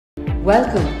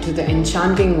Welcome to the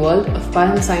enchanting world of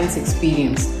Param Science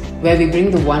Experience, where we bring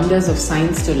the wonders of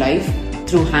science to life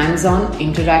through hands-on,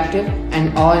 interactive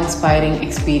and awe-inspiring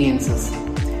experiences.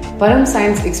 Param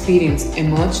Science Experience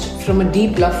emerged from a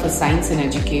deep love for science and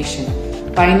education,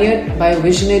 pioneered by a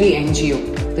visionary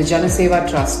NGO, the Janaseva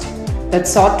Trust, that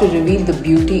sought to reveal the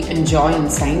beauty and joy in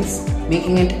science,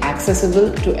 making it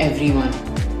accessible to everyone.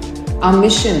 Our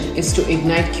mission is to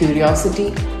ignite curiosity,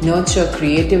 nurture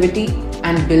creativity,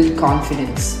 and build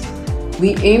confidence.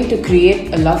 We aim to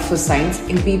create a love for science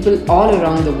in people all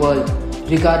around the world,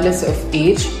 regardless of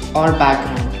age or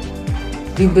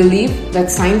background. We believe that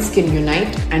science can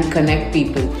unite and connect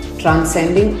people,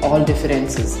 transcending all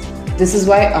differences. This is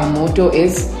why our motto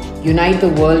is Unite the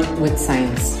World with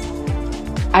Science.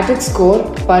 At its core,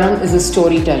 Param is a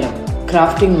storyteller,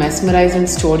 crafting mesmerizing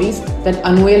stories that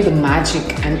unveil the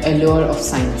magic and allure of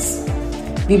science.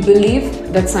 We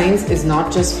believe that science is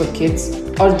not just for kids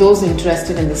or those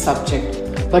interested in the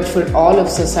subject, but for all of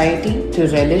society to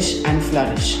relish and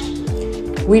flourish.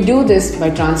 We do this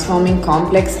by transforming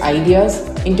complex ideas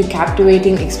into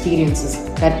captivating experiences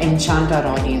that enchant our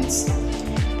audience.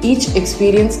 Each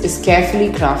experience is carefully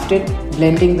crafted,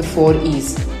 blending the 4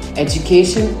 E's: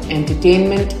 education,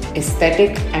 entertainment,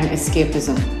 aesthetic, and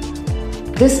escapism.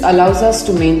 This allows us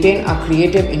to maintain our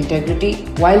creative integrity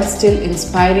while still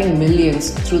inspiring millions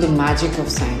through the magic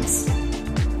of science.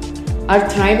 Our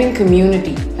thriving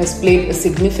community has played a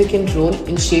significant role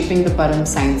in shaping the Param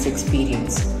Science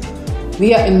Experience.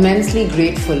 We are immensely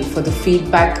grateful for the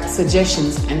feedback,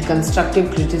 suggestions, and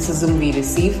constructive criticism we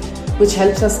receive, which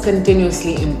helps us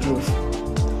continuously improve.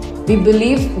 We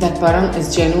believe that Param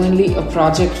is genuinely a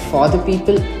project for the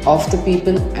people, of the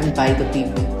people, and by the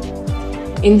people.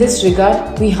 In this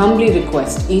regard, we humbly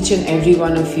request each and every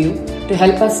one of you to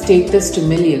help us take this to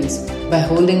millions by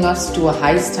holding us to a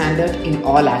high standard in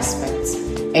all aspects: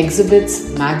 exhibits,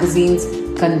 magazines,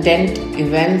 content,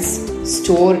 events,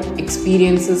 store,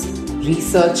 experiences,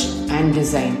 research, and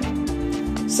design.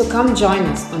 So come join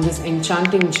us on this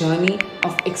enchanting journey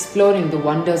of exploring the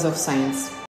wonders of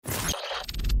science.